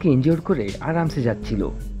 জাগ্গি মেহুলকে ইনজিওর করে আরামসে যাচ্ছিল,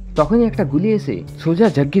 তখনই একটা গুলি এসে সোজা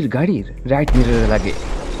জাগ্গির গাড়ির রাইট মিররে লাগে।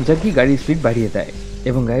 জাগ্গি গাড়ির স্পিড বাড়িয়ে দেয়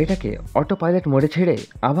এবং গাড়িটাকে অটো পাইলট মোডে ছেড়ে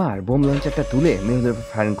আবার বোম লঞ্চারটা তুলে মেহুলের উপর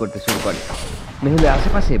ফায়ারিং করতে শুরু করে। মেহুলের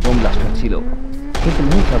আশেপাশে বোম ব্লাস্ট হচ্ছিল, কিন্তু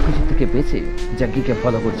মেহুল সবকিছু থেকে বেঁচে জাগ্গিকে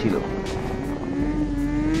ফলো করছিল।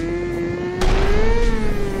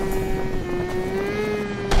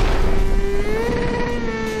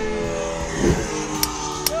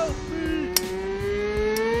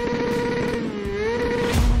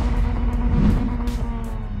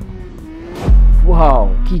 ওয়াও,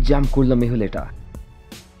 কি জাম্প করলো মেহুল এটা!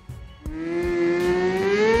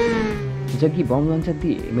 জাগ্গি বম লঞ্চার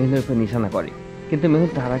দিয়ে মেহুলের উপর নিশানা করে, কিন্তু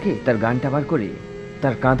মেহুল তার আগে তার গানটা বার করে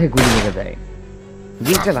তার কাঁধে গুলি মেরে দেয়।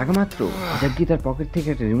 গুলিটা লাগা মাত্র জাগ্গি তার পকেট থেকে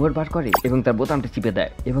একটা রিমোট বার করে এবং তার বোতামটা চিপে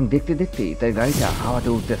দেয়, এবং দেখতে দেখতে তার গাড়িটা হাওয়াতে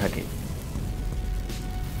উঠতে থাকে।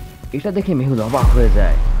 এটা দেখে মেহুল অবাক হয়ে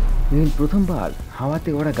যায়। মেহুল প্রথমবার হাওয়াতে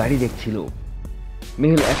ওরা গাড়ি দেখছিল।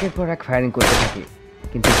 মেহুল একের পর এক ফায়ারিং করতে থাকে,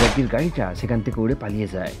 কিন্তু জাগ্গির গাড়িটা সেখান থেকে উড়ে পালিয়ে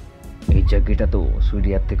যায়। এই জাগ্গিটা তো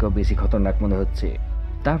সুরিয়ার থেকেও বেশি খতরনাক মনে হচ্ছে।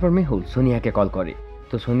 তারপর মেহুল সোনিয়াকে কল করে,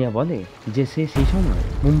 তো সোনিয়া বলে যে সে সেই সময়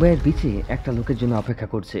মুম্বাইয়ের বিচে একটা লোকের জন্য অপেক্ষা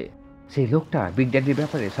করছে। সেই লোকটা বিগ ড্যাডির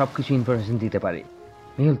ব্যাপারে সবকিছু ইনফরমেশন দিতে পারে।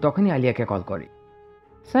 মেহুল তখনই আলিয়াকে কল করে।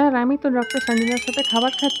 স্যার, আমি তো ডক্টর সঞ্জনার সাথে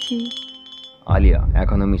খাবার খাচ্ছি। আলিয়া,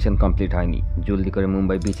 এখনো মিশন কমপ্লিট হয়নি, জলদি করে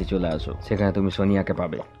মুম্বাই বিচে চলে আসো, সেখানে তুমি সোনিয়াকে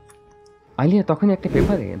পাবে। আলিয়া তখন একটা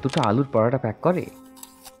পেপারে 2টা আলুর পরোটা প্যাক করে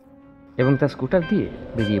এবং তার স্কুটার দিয়ে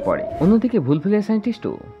বেরিয়ে পড়ে। অন্যদিকে ভুলভুলিয়া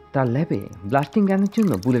সায়েন্টিস্টও তার ল্যাবে ব্লাস্টিং গানের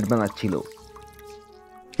জন্য বুলেট বানাচ্ছিল,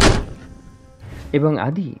 এবং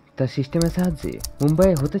আদি তার সিস্টেমের সাহায্যে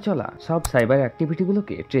মুম্বাইয়ে হতে চলা সব সাইবার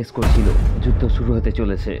অ্যাক্টিভিটিগুলোকে ট্রেস করছিল। যুদ্ধ শুরু হতে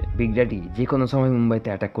চলেছে, বিগ ড্যাডি যে কোনো সময় মুম্বাইতে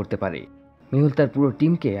অ্যাটাক করতে পারে। মেহুল তার পুরো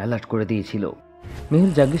টিমকে অ্যালার্ট করে দিয়েছিল।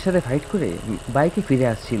 মেহুল জাগ্গির সাথে ফাইট করে বাইকে ফিরে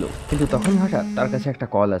আসছিল, কিন্তু তখন হঠাৎ তার কাছে একটা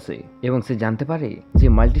কল আসে এবং সে জানতে পারে যে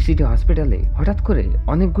মাল্টি সিটি হসপিটালে হঠাৎ করে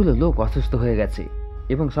অনেকগুলো লোক অসুস্থ হয়ে গেছে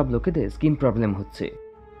এবং সব লোকেদের স্কিন প্রবলেম হচ্ছে।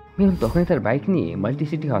 মেহুল তখনই তার বাইক নিয়ে মাল্টি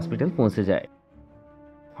সিটি হসপিটাল পৌঁছে যায়।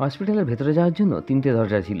 হসপিটালের ভেতরে যাওয়ার জন্য 3টে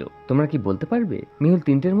দরজা ছিল। তোমরা কি বলতে পারবে মেহুল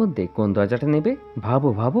 3টের মধ্যে কোন দরজাটা নেবে? ভাবো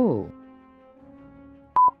ভাবো।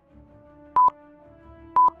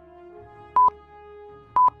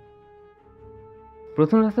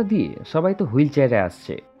 প্রথম রাস্তা দিয়ে সবাই তো হুইল চেয়ারে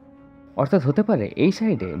আসছে, অর্থাৎ হতে পারে এই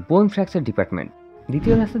সাইডে বোন ফ্র্যাকচার ডিপার্টমেন্ট।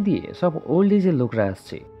 দ্বিতীয় রাস্তা দিয়ে সব ওল্ড এজের লোকরা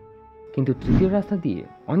আসছে, কিন্তু তৃতীয় রাস্তা দিয়ে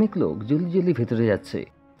অনেক লোক জলদি জলদি ভেতরে যাচ্ছে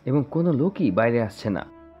এবং কোনো লোকই বাইরে আসছে না,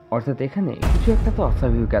 অর্থাৎ এখানে কিছু একটা তো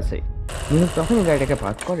অস্বাভাবিক আছে। মেহুল তখনই গাড়িটাকে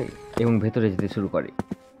পার্ক করে এবং ভেতরে যেতে শুরু করে।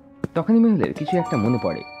 তখনই মেহুলের কিছু একটা মনে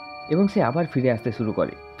পড়ে এবং সে আবার ফিরে আসতে শুরু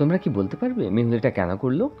করে। তোমরা কি বলতে পারবে মেহুল এটা কেন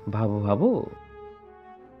করলো? ভাবো ভাবো।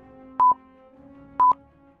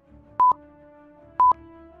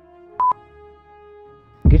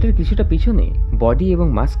 গেটের কিছুটা পিছনে বডি এবং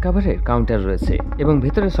মাস্ক কাভারের কাউন্টার রয়েছে এবং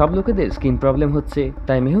ভেতরে সব লোকেদের স্কিন প্রবলেম হচ্ছে,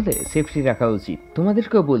 তাই মেহুলে সেফটি রাখা উচিত।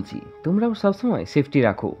 তোমাদেরকেও বলছি, তোমরাও সবসময় সেফটি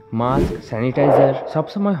রাখো। মাস্ক, স্যানিটাইজার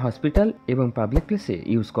সবসময় হসপিটাল এবং পাবলিক প্লেসে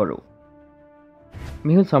ইউজ করো।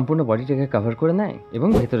 মেহুল সম্পূর্ণ বডিটাকে কভার করে নেয় এবং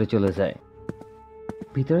ভেতরে চলে যায়।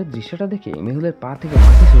 ভিতরের দৃশ্যটা দেখে মেহুলের পা থেকে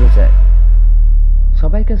মাটি সরে যায়।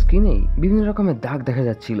 সবাইকার স্কিনেই বিভিন্ন রকমের দাগ দেখা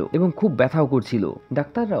যাচ্ছিল এবং খুব ব্যথাও করছিল।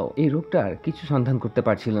 ডাক্তাররাও এই রোগটার কিছু সন্ধান করতে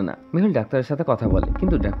পারছিল না। মেহুল ডাক্তারের সাথে কথা বলে,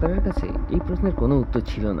 কিন্তু ডাক্তারের কাছে এই প্রশ্নের কোনো উত্তর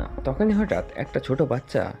ছিল না। তখনই হঠাৎ একটা ছোট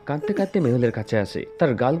বাচ্চা কাঁদতে কাঁদতে মেহুলের কাছে আসে।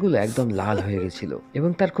 তার গালগুলো একদম লাল হয়ে গেছিল এবং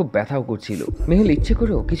তার খুব ব্যথাও করছিল। মেহুল ইচ্ছে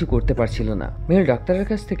করেও কিছু করতে পারছিল না। মেহুল ডাক্তারের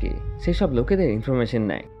কাছ থেকে সেসব লোকেদের ইনফরমেশন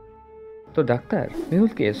নেয়। তো ডাক্তার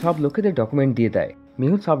মেহুলকে সব লোকেদের ডকুমেন্ট দিয়ে দেয়।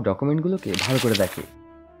 মেহুল সব ডকুমেন্টগুলোকে ভালো করে দেখে।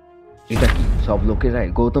 এটা কি সব লোকেরাই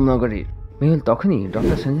গৌতম নগরের? মেহুল তখনই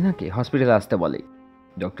ডক্টর সঞ্জনাকে হসপিটালে আসতে বলে।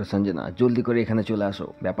 ডক্টর সঞ্জনা, জলদি করে এখানে চলে আসো,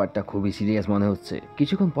 ব্যাপারটা খুবই সিরিয়াস মনে হচ্ছে।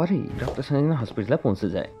 কিছুক্ষণ পরেই ডক্টর সঞ্জনা হসপিটালে পৌঁছে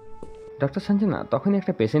যায়। ডক্টর সঞ্জনা তখনই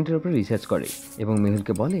একটা পেশেন্টের উপর রিসার্চ করে এবং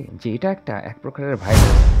মেহুলকে বলে যে এটা এক প্রকারের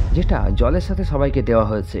ভাইরাস, যেটা জলের সাথে সবাইকে দেওয়া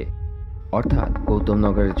হয়েছে, অর্থাৎ গৌতম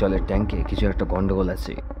নগরের জলের ট্যাঙ্কে কিছু একটা গন্ডগোল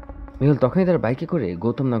আছে। মেহুল তখনই তার বাইকে করে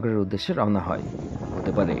গৌতম নগরের উদ্দেশ্যে রওনা হয়।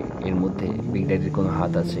 হতে পারে এর মধ্যে বিগ ড্যাডির কোনো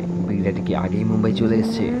হাত আছে। বিগ ড্যাডি কি আগেই মুম্বাই চলে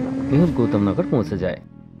এসেছে? মেহুল গৌতম নগর পৌঁছে যায়।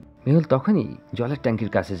 মেহুল তখনই জলের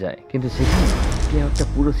ট্যাঙ্কির কাছে যায়, কিন্তু সেখানে কেউ একটা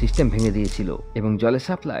পুরো সিস্টেম ভেঙে দিয়েছিল এবং জলের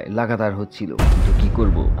সাপ্লাই লাগাতার হচ্ছিল। তো কি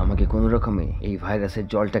করব? আমাকে কোনো রকমে এই ভাইরাসের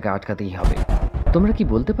জলটাকে আটকাতেই হবে। তোমরা কি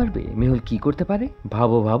বলতে পারবে মেহুল কি করতে পারে?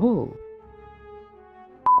 ভাবো ভাবো।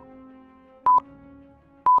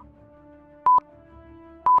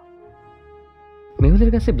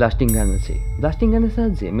 মেহুলের কাছে ব্লাস্টিং গান আছে। ব্লাস্টিং গানের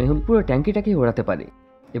সাহায্যে মেহুল পুরো ট্যাঙ্কিটাকে ওড়াতে পারে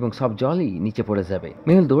এবং সব জলই নিচে পড়ে যাবে।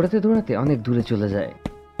 মেহুল দৌড়াতে দৌড়াতে অনেক দূরে চলে যায়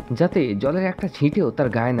যাতে জলের একটা ছিটেও তার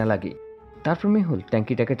গায়ে না লাগে। তারপর মেহুল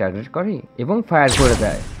ট্যাঙ্কিটাকে টার্গেট করে এবং ফায়ার করে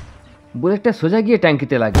দেয়। বুলেটটা সোজা গিয়ে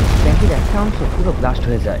ট্যাঙ্কিতে লাগে। ট্যাঙ্কির একটা অংশ পুরো ব্লাস্ট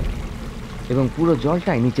হয়ে যায় এবং পুরো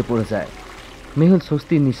জলটাই নিচে পড়ে যায়। মেহুল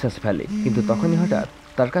স্বস্তির নিঃশ্বাস ফেলে, কিন্তু তখনই হঠাৎ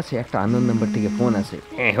তার কাছে একটা আননোন নাম্বার থেকে ফোন আসে।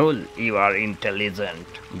 Mehul, you R intelligent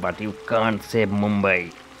but you can't save Mumbai.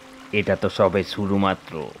 এটা তো সবে শুরু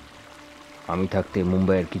মাত্র। আমি থাকতে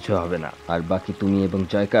মুম্বাইয়ের কিছু হবে না, আর বাকি তুমি এবং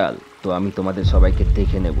জয়কাল, তো আমি তোমাদের সবাইকে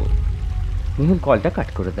দেখে নেব। মেহুল কলটা কাট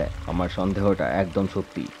করে দেয়। আমার সন্দেহটা একদম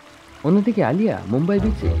সত্যি। অন্যদিকে আলিয়া মুম্বাই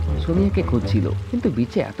বিচে সোনিয়াকে খুঁজছিল, কিন্তু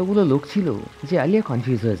বিচে এতগুলো লোক ছিল যে আলিয়া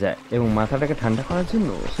কনফিউজ হয়ে যায় এবং মাথাটাকে ঠান্ডা করার জন্য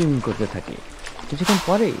সুইমিং করতে থাকে। কিছুক্ষণ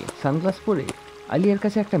পরে সানগ্লাস পরে আলিয়ার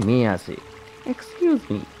কাছে একটা মেয়ে আসে। Excuse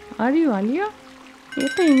me, are you Alia?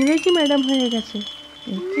 এটা ইংরেজি ম্যাডাম হয়ে গেছে।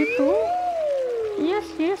 একে তো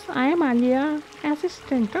yes I am Alia,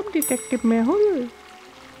 assistant of detective Mehul.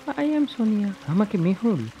 I am Sonia. আমাকে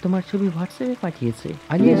মেহুল তোমার ছবি হোয়াটসঅ্যাপে পাঠিয়েছে।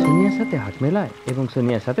 আলিয়া সোনিয়ার সাথে হাত মেলায় এবং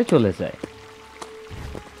সোনিয়ার সাথে চলে যায়।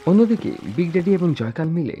 অন্যদিকে বিগ ড্যাডি এবং জয়কাল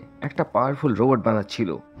মিলে একটা পাওয়ারফুল রোবট বানাচ্ছিল,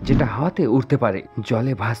 যেটা হাওয়াতে উড়তে পারে,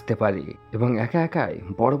 জলে ভাসতে পারে এবং একা একাই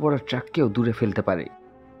বড় বড় ট্রাককেও দূরে ফেলতে পারে।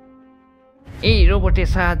 এই রোবটের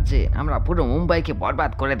সাহায্যে আমরা পুরো মুম্বাইকে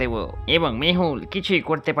বরবাদ করে দেব এবং মেহুল কিছুই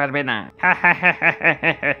করতে পারবে না।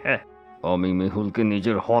 আমি মেহুলকে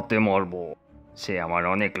নিজের হাতে মারব, সে আমার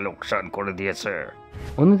অনেক লোকসান করে দিয়েছে।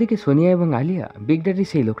 অন্যদিকে সোনিয়া এবং আলিয়া বিগ ড্যাডি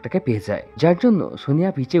সেই লোকটাকে পেয়ে যায়, যার জন্য সোনিয়া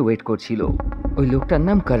বিচে ওয়েট করছিল। ওই লোকটার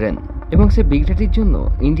নাম করণ এবং সে বিগ ড্যাডির জন্য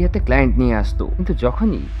ইন্ডিয়াতে ক্লায়েন্ট নিয়ে আসতো। কিন্তু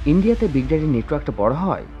যখনই ইন্ডিয়াতে বিগ ড্যাডির নেটওয়ার্কটা বড়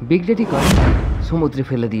হয়, বিগ ড্যাডি করণকে সমুদ্রে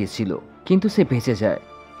ফেলে দিয়েছিল, কিন্তু সে বেঁচে যায়।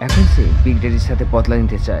 এখন সে বিগ ড্যাডির সাথে বদলা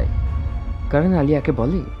নিতে চায়। কারণ আলিয়াকে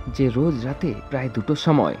বলে যে রোজ রাতে প্রায় 2টোর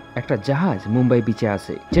সময় একটা জাহাজ মুম্বাই বিচে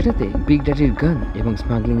আসে, যেটাতে বিগ ড্যাডির গান এবং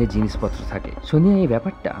স্মাগলিং এর জিনিসপত্র থাকে। সোনিয়া এই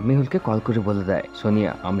ব্যাপারটা মেহুলকে কল করে বলে দেয়,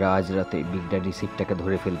 সোনিয়া, আমরা আজ রাতে বিগ ড্যাডি শিপটাকে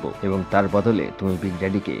ধরে ফেলবো এবং তার বদলে তুমি বিগ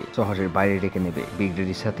ড্যাডিকে শহরের বাইরে ডেকে নেবে। বিগ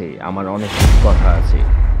ড্যাডির সাথে আমার অনেক কথা আছে।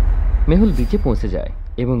 মেহুল বিচে পৌঁছে যায়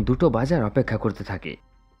এবং 2টো বাজার অপেক্ষা করতে থাকে।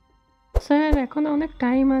 স্যার, এখন অনেক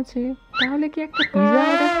টাইম আছে, তাহলে কি একটা পিৎজা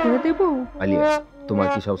অর্ডার করে দেবো? আলিয়া, তোমার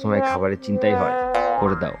কি সবসময় খাবারের চিন্তাই হয়?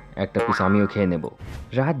 করে দাও, একটা পিস আমিও খেয়ে নেব।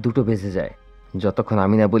 রাত 2টো বেজে যায়। যতক্ষণ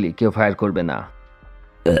আমি না বলি কেউ ফায়ার করবে না।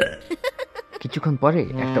 কিছুক্ষণ পরে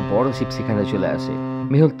একটা বড় শিপ সেখানে চলে আসে।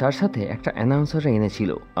 মেহুল তার সাথে একটা অ্যানাউন্সার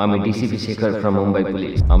এনেছিল, আমি DCP Shekhar from Mumbai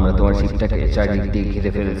police. আমরা তোমার শিপটাকে চারদিক দিয়ে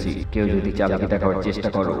ঘিরে ফেলেছি। কেউ যদি চালাকি দেখাবার চেষ্টা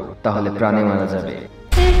করো তাহলে প্রাণে মারা যাবে।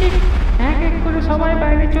 এক এক করে সবাই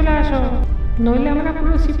বাইরে চলে আসো, নইলে আমরা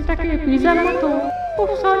পুরো শিপটাকে পিৎজার মতো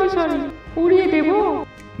সরি উড়িয়ে দেবো।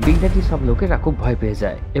 বিগ ড্যাডির সব লোকেরা খুব ভয় পেয়ে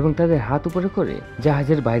যায় এবং তাদের হাত উপরে করে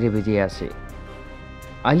জাহাজের বাইরে বেরিয়ে আসে।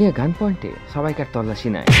 আলিয়া গান পয়েন্টে সবাইকার তল্লাশি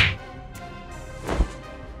নেয়।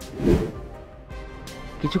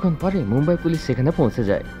 কিছুক্ষণ পরে মুম্বাই পুলিশ সেখানে পৌঁছে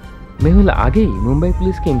যায়। মেহুল আগেই মুম্বাই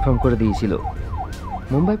পুলিশকে ইনফর্ম করে দিয়েছিল।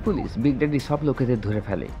 মুম্বাই পুলিশ বিগ ড্যাডি সব লোকেদের ধরে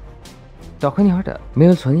ফেলে। তখনই হঠাৎ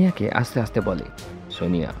মেহুল সোনিয়াকে আস্তে আস্তে বলে,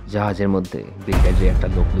 সোনিয়া, জাহাজের মধ্যে বিগ ড্যাডির একটা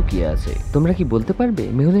লোক লুকিয়ে আছে। তোমরা কি বলতে পারবে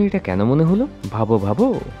মেহুলের এটা কেন মনে হলো? ভাবো ভাবো।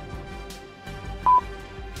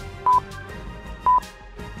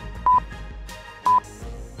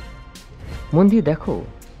 মন দিয়ে দেখো,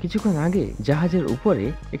 কিছুক্ষণ আগে জাহাজের উপরে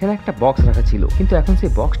এখানে একটা বক্স রাখা ছিল, কিন্তু এখন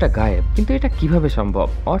সেই বক্সটা গায়েব। কিন্তু এটা কিভাবে সম্ভব?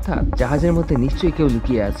 অর্থাৎ জাহাজের মধ্যে নিশ্চয়ই কেউ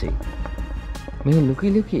লুকিয়ে আছে। মেহুল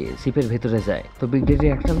লুকিয়ে লুকিয়ে শিপের ভেতরে যায়, তো বিগ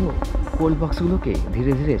ড্যাডির একটা লোক কোল্ড বক্সগুলোকে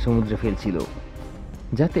ধীরে ধীরে সমুদ্রে ফেলছিল,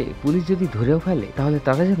 যাতে পুলিশ যদি ধরেও ফেলে তাহলে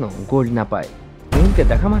তারা যেন গোল্ড না পায়। মেহুলকে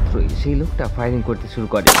দেখা মাত্রই সেই লোকটা ফায়ারিং করতে শুরু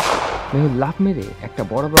করে। মেহুল লাফ মেরে একটা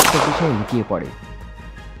বড় বক্সের পিছনে লুকিয়ে পড়ে।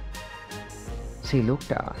 সেই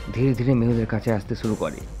লোকটা ধীরে ধীরে মেহুলের কাছে আসতে শুরু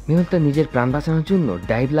করে। মেহুল তার নিজের প্রাণ বাঁচানোর জন্য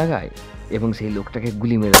ডাইভ লাগায় এবং সেই লোকটাকে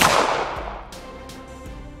গুলি মেরে দেয়।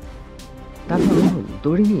 তারপর মেহুল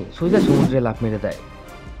দড়ি নিয়ে সোজা সমুদ্রে লাফ মেরে দেয়।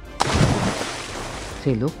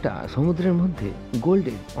 সেই লোকটা সমুদ্রের মধ্যে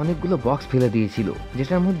গোল্ডের অনেকগুলো বক্স ফেলে দিয়েছিল,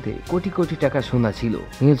 যেটার মধ্যে কোটি কোটি টাকা সোনা ছিল।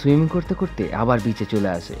 মেহুল সুইমিং করতে করতে আবার বিচে চলে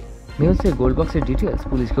আসে। মেহুল সেই গোল্ড বক্সের ডিটেলস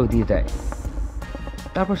পুলিশকেও দিয়ে দেয়।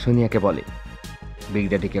 তারপর সোনিয়াকে বলে, বিগ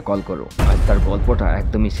ড্যাডিকে কল করো, আজ তার গল্পটা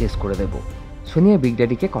একদমই শেষ করে দেব। সোনিয়া বিগ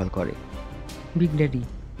ড্যাডিকে কল করে, বিগ ড্যাডি,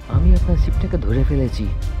 আমি আপনার শিপটাকে ধরে ফেলেছি।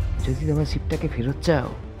 যদি তোমার শিপটাকে ফেরত চাও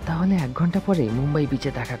তাহলে 1 ঘন্টা পরে মুম্বাই বিচে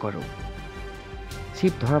দেখা করো।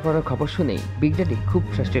 শিপ ধরা পড়ার খবর শুনে বিগ ড্যাডি খুব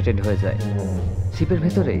ফ্রাস্ট্রেটেড হয়ে যায়। শিপের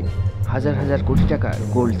ভেতরে হাজার হাজার কোটি টাকার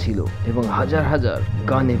গোল্ড ছিল এবং হাজার হাজার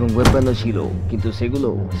গান এবং ওয়েপনও ছিল, কিন্তু সেগুলো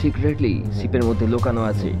সিক্রেটলি শিপের মধ্যে লুকানো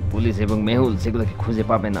আছে। পুলিশ এবং মেহুল সেগুলোকে খুঁজে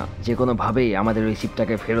পাবে না। যে কোনো ভাবেই আমাদের ওই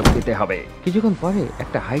শিপটাকে ফেরত দিতে হবে। কিছুক্ষণ পরে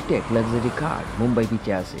একটা হাইটেক লাক্সারি কার মুম্বাই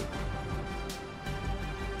বিচে আসে।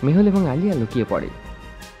 মেহুল এবং আলিয়া লুকিয়ে পড়ে।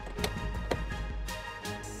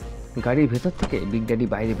 গাড়ির ভেতর থেকে বিগ ড্যাডি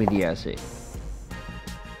বাইরে বেরিয়ে আসে।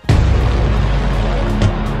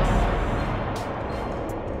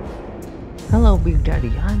 Hello, Big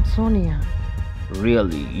Daddy. I'm Sonia.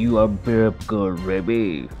 Really, you are brave girl, baby.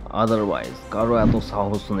 Otherwise, কারো এত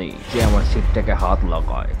সাহস নেই যে আমার শিপটাকে হাত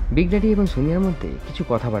লাগায়। বিগ ড্যাডি এবং সোনিয়ার মধ্যে কিছু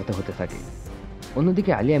কথাবার্তা হতে থাকে।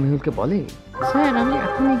 অন্যদিকে আলিয়া মেহুলকে বলে, স্যার, আমি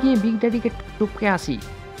এখনই গিয়ে বিগ ড্যাডিকে টপকে আসি।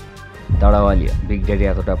 দাঁড়াও আলিয়া, বিগ ড্যাডি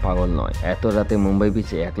এতটা পাগল নয়। এত রাতে মুম্বাই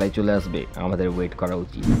বিচে একলাই চলে আসবে, আমাদের ওয়েট করা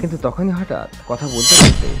উচিত। কিন্তু তখনই হঠাৎ কথা বলতে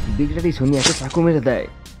বলতে বিগ ড্যাডি সোনিয়াকে চাকু মেরে দেয়।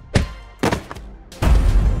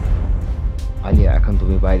 আলিয়া, এখন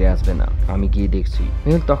তুমি বাইরে আসবে না, আমি গিয়ে দেখছি।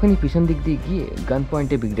 মেহুল তখনই পিছন দিক দিয়ে গিয়ে গান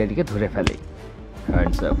পয়েন্টে বিগ ড্যাডিকে ধরে ফেলে।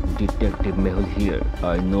 Hands up, detective Mehul here.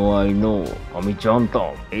 I know, আমি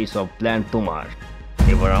জানতাম এই সব প্ল্যান তোমার।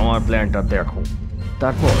 এবার আমার প্ল্যানটা দেখো।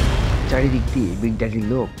 তারপর চারিদিক দিয়ে বিগ ড্যাডির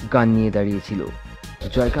লোক গান নিয়ে দাঁড়িয়েছিল।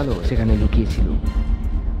 জয়কালও সেখানে লুকিয়েছিল।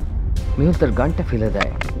 মেহুল তার গানটা ফেলে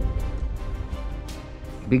দেয়।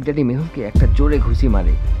 বিগ ড্যাডি মেহুলকে একটা জোরে ঘুষি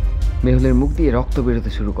মারে। মেহুলের মুখ দিয়ে রক্ত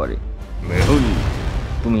বেরোতে শুরু করে। মেহুল,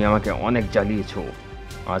 তুমি আমাকে অনেক জ্বালিয়েছ।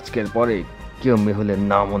 আজকের পরে কেউ মেহুলের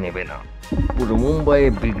নামও নেবে না। পুরো মুম্বাইয়ে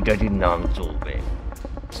বিগ ড্যাডির নাম চলবে।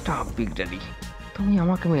 স্টপ বিগ ড্যাডি, তুমি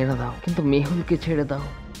আমাকে মেরে দাও, কিন্তু মেহুলকে ছেড়ে দাও।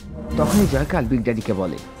 তখনই জয়কাল বিগ ড্যাডিকে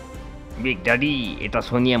বলে, বিগ ড্যাডি, এটা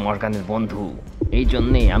সোনিয়া মর্গানের বন্ধু। এই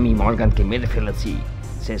জন্যে আমি মর্গানকে মেরে ফেলেছি।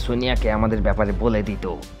 সে সোনিয়াকে আমাদের ব্যাপারে বলে দিত,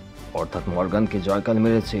 অর্থাৎ মর্গানকে জয়কাল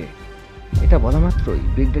মেরেছে। এটা বলা মাত্রই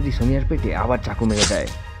বিগ ড্যাডি সোনিয়ার পেটে আবার চাকু মেরে দেয়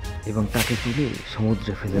এবং তাকে তুলে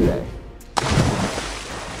সমুদ্রে ফেলে দেয়।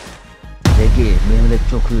 রেগে মেহুলের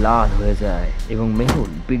চোখ লাল হয়ে যায় এবং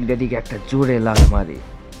মেহুল বিগ ড্যাডিকে একটা জোরে লাথ মারে।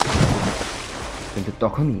 কিন্তু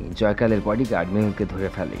তখনই জয়কালের বডিগার্ড মেহুলকে ধরে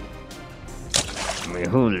ফেলে।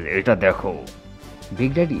 মেহুল, এটা দেখো।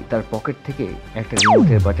 বিগ ড্যাডি তার পকেট থেকে একটা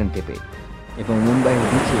রিমোটের বাটন টেপে এবং মুম্বাইয়ের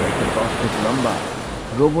বিচে একটা 10 ফুট লম্বা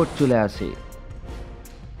রোবট চলে আসে।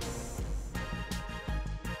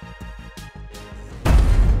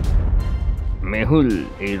 মেহুল,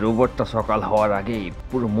 এই রোবটটা সকাল হওয়ার আগেই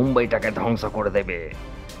পুরো মুম্বাইটাকে ধ্বংস করে দেবে।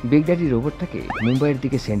 বিগ ড্যাডি রোবটটাকে মুম্বাইয়ের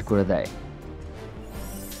দিকে সেন্ড করে দেয়।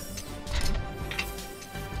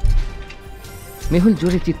 মেহুল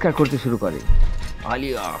জোরে চিৎকার করতে শুরু করে,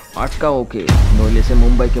 আলিয়া, আটকাও ওকে, নইলে সে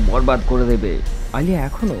মুম্বাইকে বরবাদ করে দেবে। আলিয়া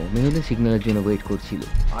এখনো মেহুলের সিগন্যালের জন্য ওয়েট করছিল।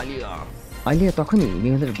 আলিয়া তখনই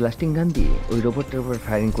মেহুলের ব্লাস্টিং গান দিয়ে ওই রোবটটার উপর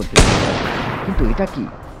ফায়ারিং করতে শুরু করে। কিন্তু এটা কি,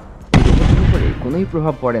 রোবটের উপরে কোনোই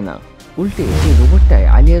প্রভাব পড়ে না। উল্টে সেই রোবটটায়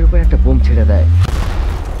আলিয়ার উপর একটা বোম ছেড়ে দেয়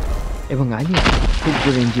এবং আলিয়া খুব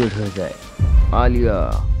জোরে ইনজিওর্ড হয়ে যায়। আলিয়া,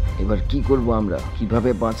 এবার কি করব আমরা? কিভাবে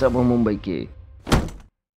বাঁচাবো মুম্বাইকে?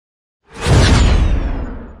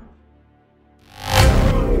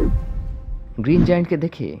 গ্রিন জায়ান্টকে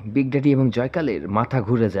দেখে বিগ ড্যাডি এবং জয়কালের মাথা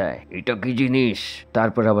ঘুরে যায়। এটা কি জিনিস?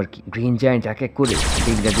 তারপর আবার কি, গ্রিন জায়ান্ট এক এক করে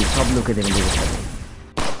বিগ ড্যাডির সব লোকেদের মেরে ফেলে।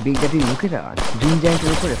 বিগ ড্যাডির লোকেরা গ্রিন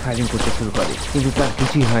জায়ান্টের উপরে ফায়ারিং করতে শুরু করে, কিন্তু তার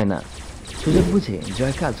কিছুই হয় না। সুযোগ বুঝে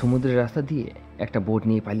জয়কাল সমুদ্রের রাস্তা দিয়ে একটা বোট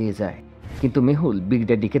নিয়ে পালিয়ে যায়, কিন্তু মেহুল বিগ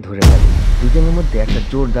ড্যাডিকে ধরে ফেলে। দুজনের মধ্যে একটা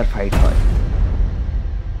জোরদার ফাইট হয়।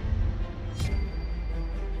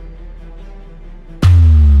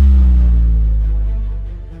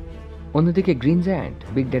 অন্যদিকে গ্রিন জায়ান্ট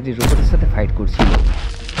বিগ ড্যাডির রোবটের সাথে ফাইট করছিল।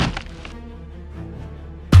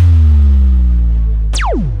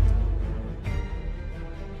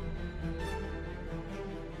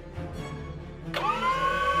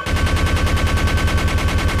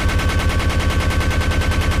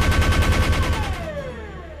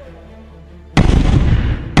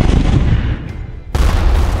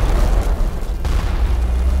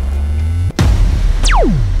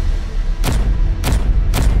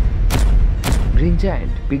 গ্রিন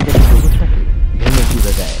জায়ান্ট বিগ ড্যাডির রোবটটাকে ভেঙে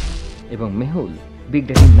চুরে দেয় এবং মেহুল বিগ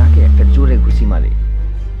ড্যাডির নাকে একটা জোরে ঘুষি মারে।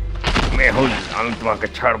 মেহুল, আমি তোমাকে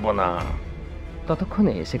ছাড়বো না।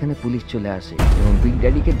 ততক্ষণে সেখানে পুলিশ চলে আসে এবং বিগ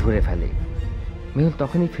ড্যাডিকে ধরে ফেলে। মেহুল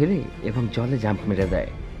তখনই ফেরে এবং জলে জাম্প মেরে দেয়।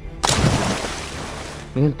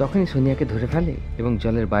 মেহুল তখনই সোনিয়াকে ধরে ফেলে এবং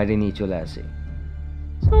জলের বাইরে নিয়ে চলে আসে।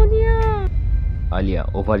 সোনিয়া! আলিয়া,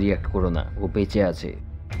 ওভার রিয়াক্ট করো না, ও বেঁচে আছে।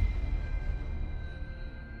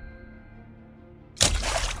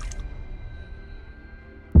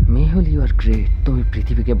 Mehul, you are great. তুমি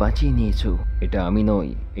পৃথিবীকে বাঁচিয়ে নিয়েছো। এটা আমি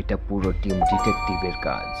নই, এটা পুরো টিম ডিটেকটিভের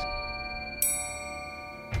কাজ।